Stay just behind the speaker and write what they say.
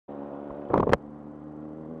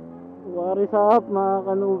What is up mga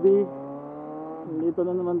kanubi? Dito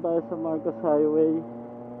na naman tayo sa Marcos Highway.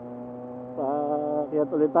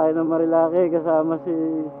 Paakyat ulit tayo ng Marilaque kasama si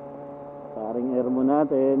paring Ermo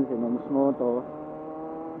natin, si Noms Moto.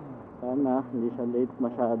 Sana hindi siya late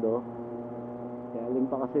masyado.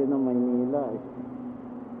 Galing pa kasi ng Maynila eh.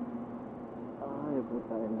 Ay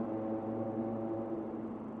puta na.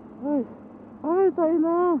 Ay tayo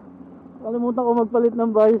na. Kalimutan ko magpalit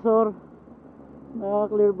ng visor.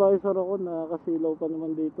 Naka-clear visor ako, nakakasilaw pa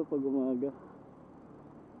naman dito pag umaga.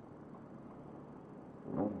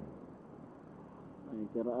 Ay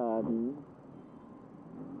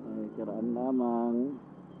kiraan lamang.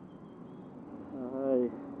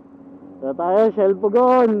 Ay tara tayo, Shell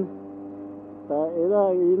Pugon. Tayo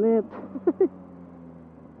na, init.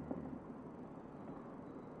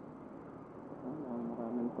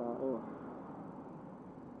 Maraming tao.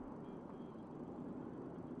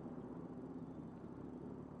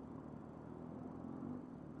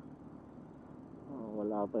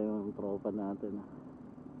 Wala pa yung tropa natin.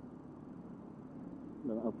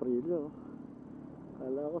 Ng Aprilio.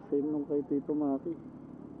 Kala ko same nung kay Tito Maki.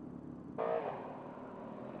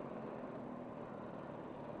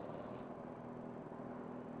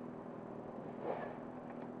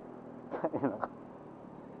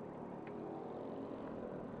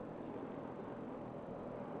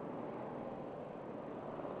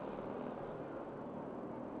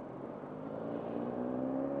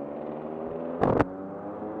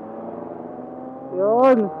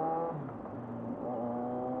 Yun.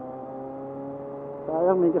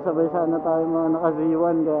 Sayang may kasabay sana tayo mga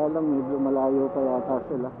naka-Z1, kaya lang medyo malayo pa yata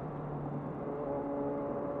sila.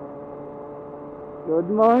 Good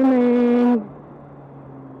morning.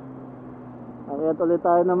 Akyat ulit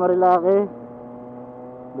tayo na Marilaque.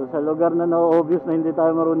 Doon sa lugar na na-obvious na hindi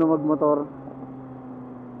tayo marunong magmotor.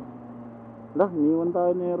 Lah, niwan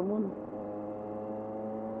tayo ni Hermon.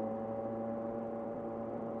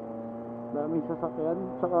 Daming sasakyan,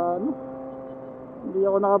 saka ano, hindi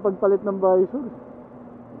ako nakapagpalit ng visor.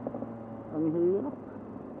 Ang hirap.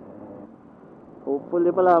 Hopefully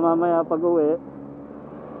pala mamaya pag uwi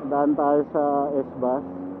daan tayo sa SBAS.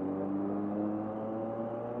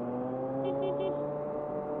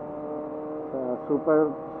 Sa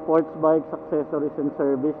Super Sports Bikes Accessories and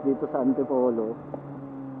Service dito sa Antipolo.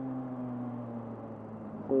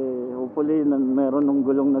 Kasi hopefully meron ng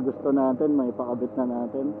gulong na gusto natin, may pakabit na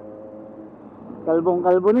natin.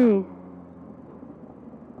 Kalbong-kalbo ni.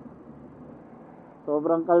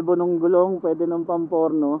 Sobrang kalbo ng gulong, pwede ng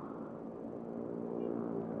pamporno.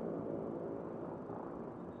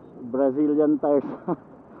 Brazilian tires.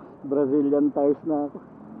 Brazilian tires na ako.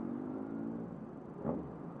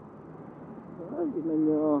 Ay, tignan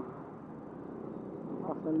nyo.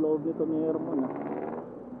 Akas ng loob nito ni Hermon ah.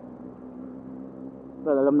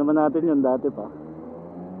 Well, alam naman natin yun dati pa.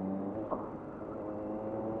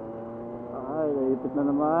 Ay, naipit na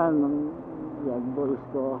naman ng yag balls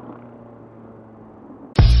ko.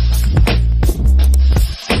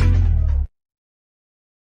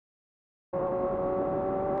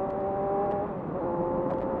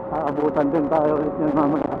 Aabutan din tayo ulit yan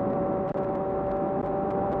mamaya.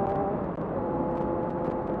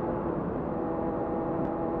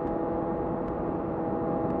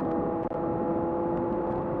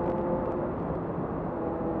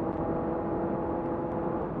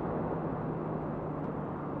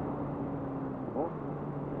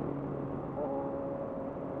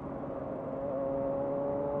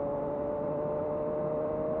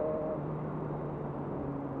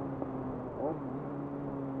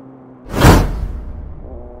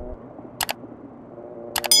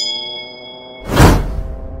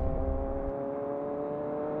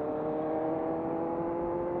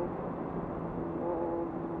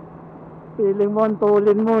 Feeling mo,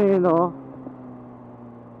 antulin mo eh, no?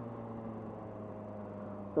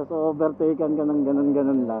 Tapos overtaken ka ng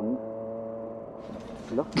ganun-ganun lang.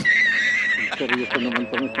 Hala? Seryoso naman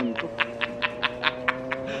itong isang ko.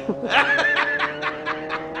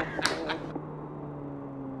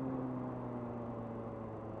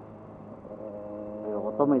 Ayoko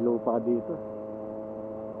to, may lupa dito.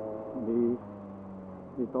 Hindi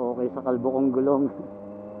dito okay sa kalbo kong gulong.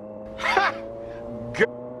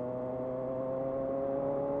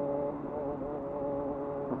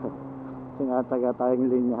 Sinataga tayong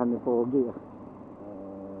linyahan ni Pogi ah.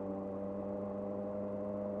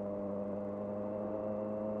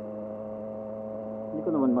 Hindi ko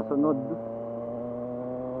naman masunod.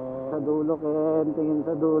 Sa dulo, Ken, tingin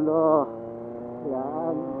sa dulo.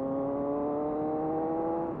 Yan.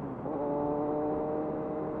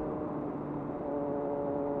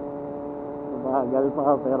 Bagal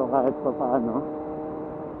pa pero kahit pa paano.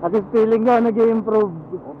 At least feeling ko nag-i-improve.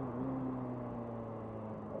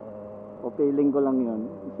 O feeling ko lang yun.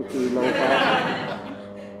 Si Kilo pa.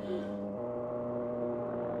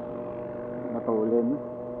 Matulin.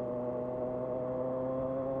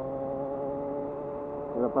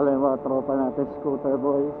 Wala pala yung mga tropa natin, scooter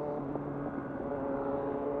boys.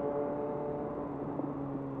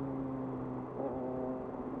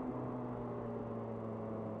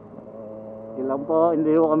 Ilan po,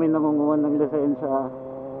 hindi ko kami nangunguha ng lisensya.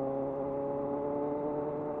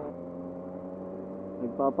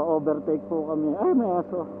 Nagpapa-overtake po kami. Ay, may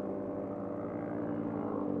aso.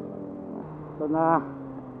 Ito na.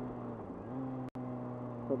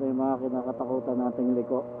 Ito na yung mga kinakatakutan nating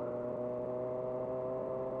liko.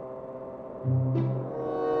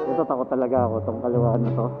 Ito takot talaga ako, itong kaliwaan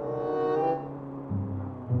na to.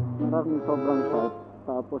 Parang sobrang sharp.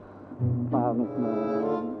 Tapos pangit na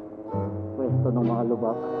pwesto ng mga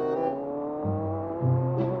lubak.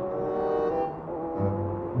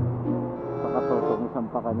 Saka to, itong isang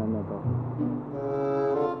pakanan na to.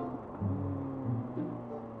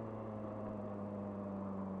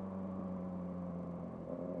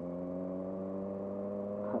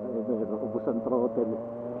 Ay, ubos ang throttle.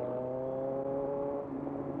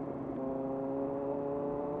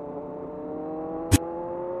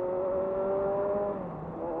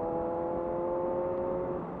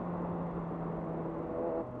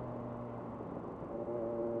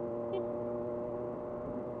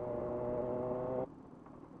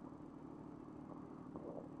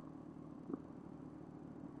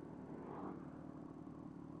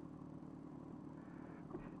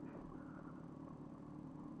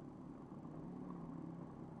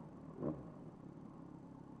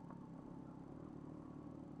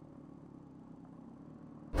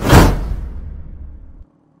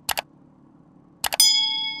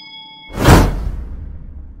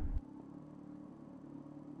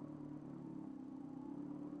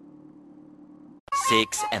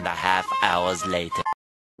 Six and a half hours later.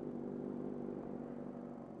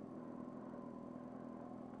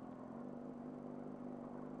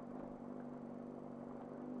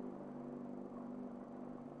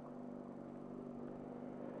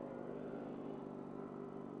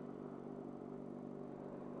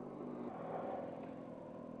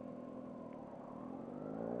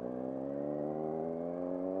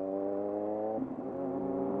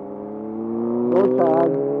 Go,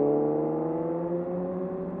 Chad.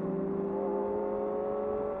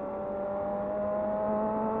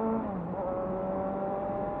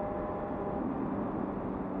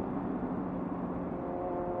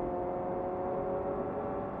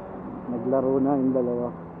 Naglaro na yung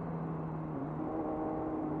dalawa.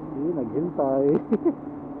 Hindi, naghintay.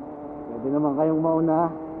 Pwede naman kayong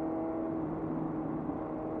mauna.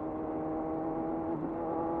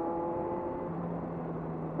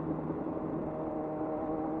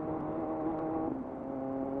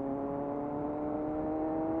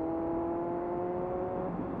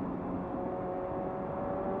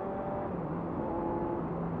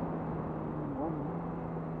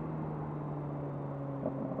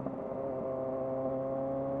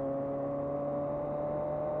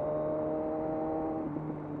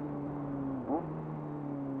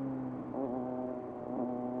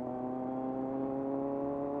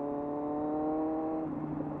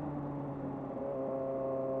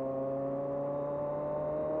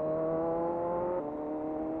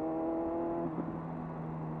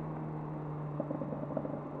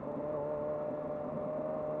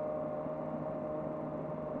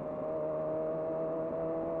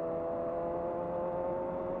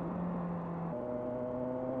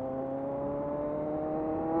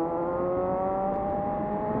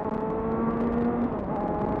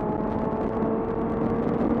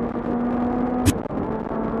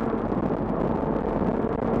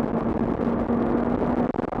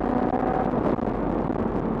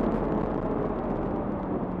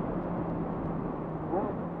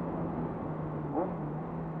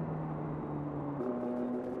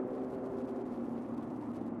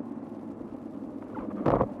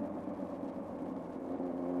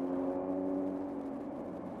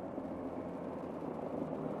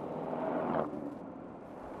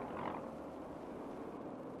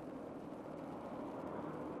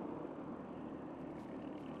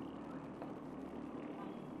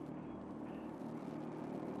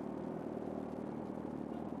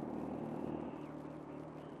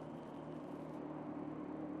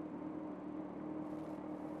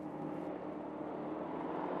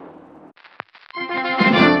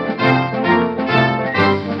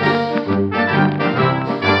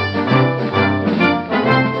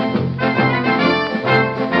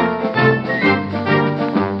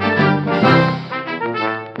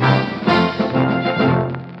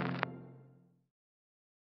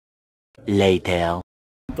 later.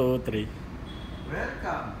 2, 3.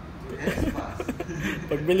 Welcome to SBAS.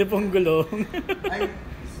 Pagbili pong gulong. Ay,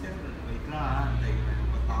 siyempre, wait lang ha. Tayo na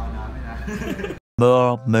yung tao namin ha.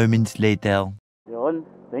 More moments later. Yun.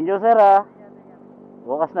 Thank you, sir, ha.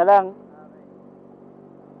 Bukas na lang.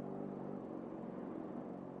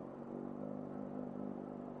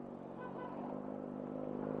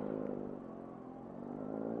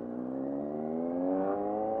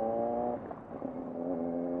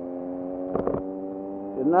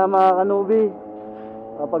 Yun na, mga kanubi.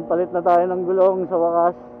 Kapagpalit na tayo ng gulong sa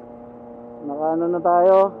wakas. Nakaano na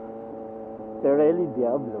tayo. Pirelli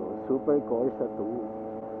Diablo Supercorsa SC2.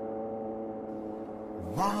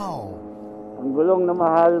 Wow! Ang gulong na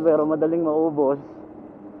mahal pero madaling maubos.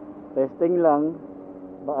 Testing lang.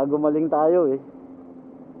 Baka gumaling tayo eh.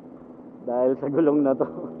 Dahil sa gulong na to.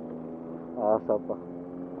 Asa pa.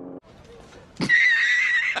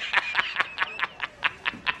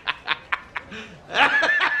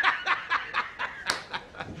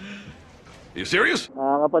 You serious?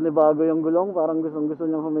 Nakakapanibago yung gulong. Parang gustong-gusto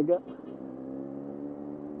niyang humiga.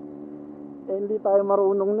 Eh, hindi tayo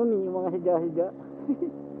marunong nun eh. Yung mga higa-higa.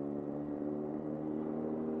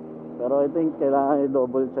 Pero I think kailangan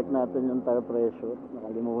i-double check natin yung tire pressure.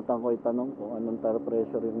 Nakalimutan ko itanong kung anong tire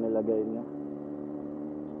pressure yung nilagay niya.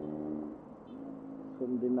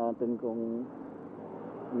 Sundin natin kung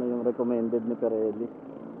ano yung recommended ni Pirelli.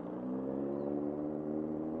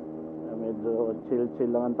 Medyo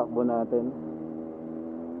chill lang ang takbo natin.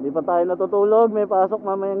 Hindi pa tayo natutulog, may pasok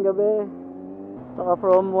mamayang gabi. Saka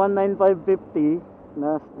from 19550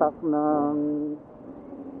 na stock ng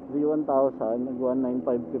Z1000, nag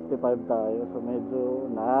 19555 tayo. So medyo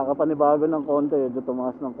nakakapanibago ng konti, medyo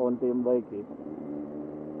tumaas ng konti yung bike eh.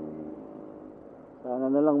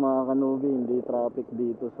 Sana na lang mga kanubi, hindi traffic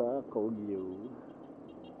dito sa Kogyo.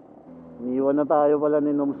 Iniwan na tayo pala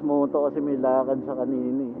ni Noob's Moto kasi may lakad sa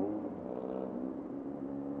kanina eh.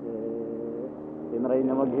 Tinry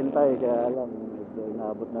niya maghintay kaya lang medyo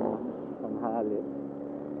inabot na ng tanghali.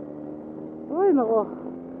 Ay nako,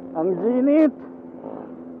 ang ginit,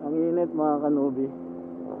 ang init mga kanubi.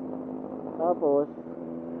 Tapos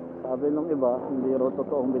sabi nung iba hindi raw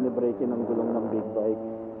totoong binibrake ng gulong ng big bike.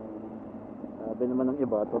 Sabi naman ng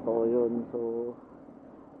iba totoo yun. So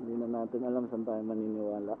hindi na natin alam saan tayo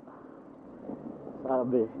maniniwala.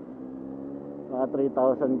 Sabi mga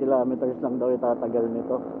 3,000 kilometers lang daw itatagal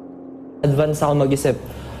nito. Advance ako mag-isip.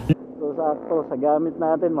 So sakto, sa gamit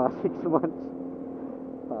natin mga 6 months.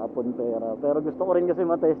 Tapon pera. Pero gusto ko rin kasi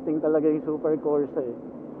matesting talaga yung Supercorsa eh.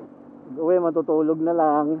 Uwi, matutulog na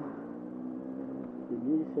lang.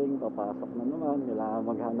 Gigising, papasok na naman. Kailangan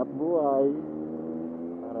maghanap buhay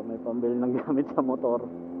para may pambili ng gamit sa motor.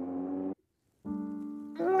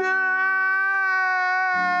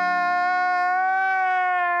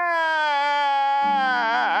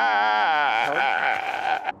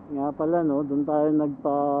 Nga pala no, doon tayo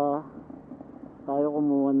tayo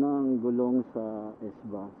kumuha ng gulong sa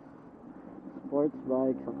SBAS, Sports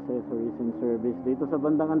Bikes, Accessories and Service dito sa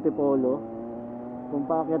bandang Antipolo. Kung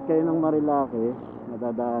paakyat kayo ng Marilaque,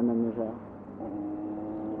 madadaanan nyo siya.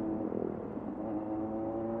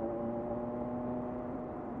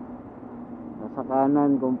 Nasa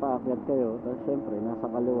kanan kung paakyat kayo, tapos syempre nasa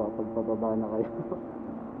kaliwa pag pababa na kayo.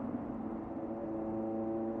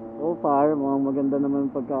 So far, mukhang maganda naman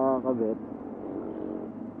yung pagkakabit.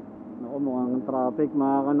 Naku, mukhang traffic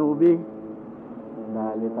mga kanubi.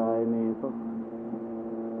 Dali tayo nito.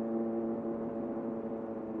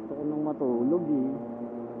 Gusto ko nang matulog eh.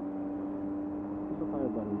 Ito tayo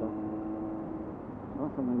banda.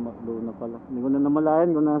 Sa may McDo na pala. Hindi ko na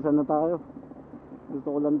namalayan kung nasaan na tayo. Gusto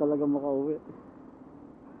ko lang talaga makauwi.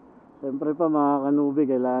 Siyempre pa mga kanubi,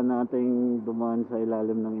 kailangan nating dumaan sa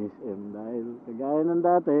ilalim ng SM. Dahil kagaya ng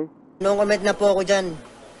dati. No comment na po ako dyan.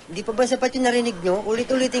 Hindi pa ba sapat yung narinig nyo?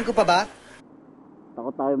 Ulit-ulitin ko pa ba?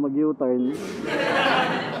 Takot tayo mag-U-turn.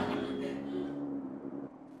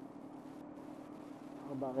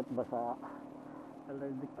 Bakit basa?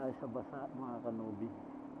 Allergic tayo sa basa mga kanubi.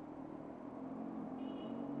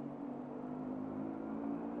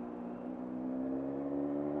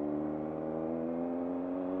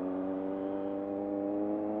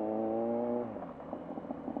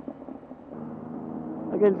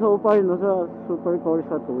 Again, so far no, sa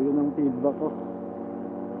Supercorsa 2, yun ang feedback ko.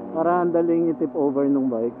 Parang daling i-tip over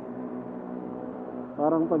nung bike.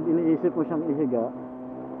 Parang pag iniisip mo siyang ihiga,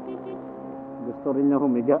 gusto rin niya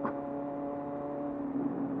humiga.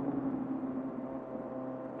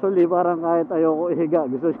 Actually, parang kahit ayoko ihiga,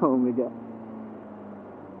 gusto niya humiga.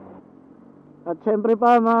 At syempre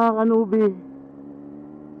pa mga kanubi,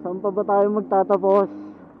 saan pa ba tayo magtatapos?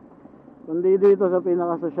 kundi dito sa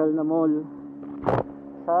pinakasosyal na mall.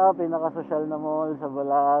 Sa pinakasosyal na mall sa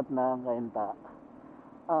balat ng Cainta.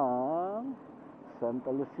 Ang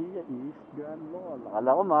Santa Lucia East Grand Mall.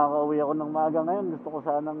 Akala ko makakauwi ako ng maga ngayon. Gusto ko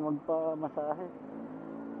sanang magpamasahe.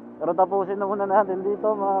 Pero tapusin na muna natin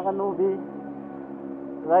dito mga kanubi.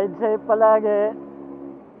 Ride safe palagi.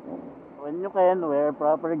 When you can, wear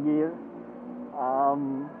proper gear.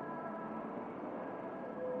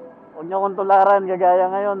 Huwag nyo akong tularan kagaya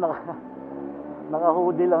ngayon.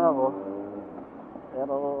 Naka-hoodie lang ako.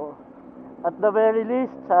 Pero at the very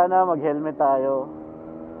least, sana mag-helmet tayo.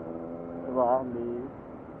 Diba? Hindi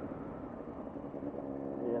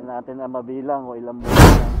natin na mabilang o ilang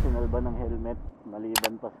buwan ang sinalba ng helmet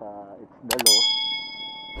maliban pa sa it's the law.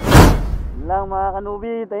 Yun lang mga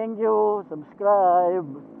kanubi, thank you, subscribe.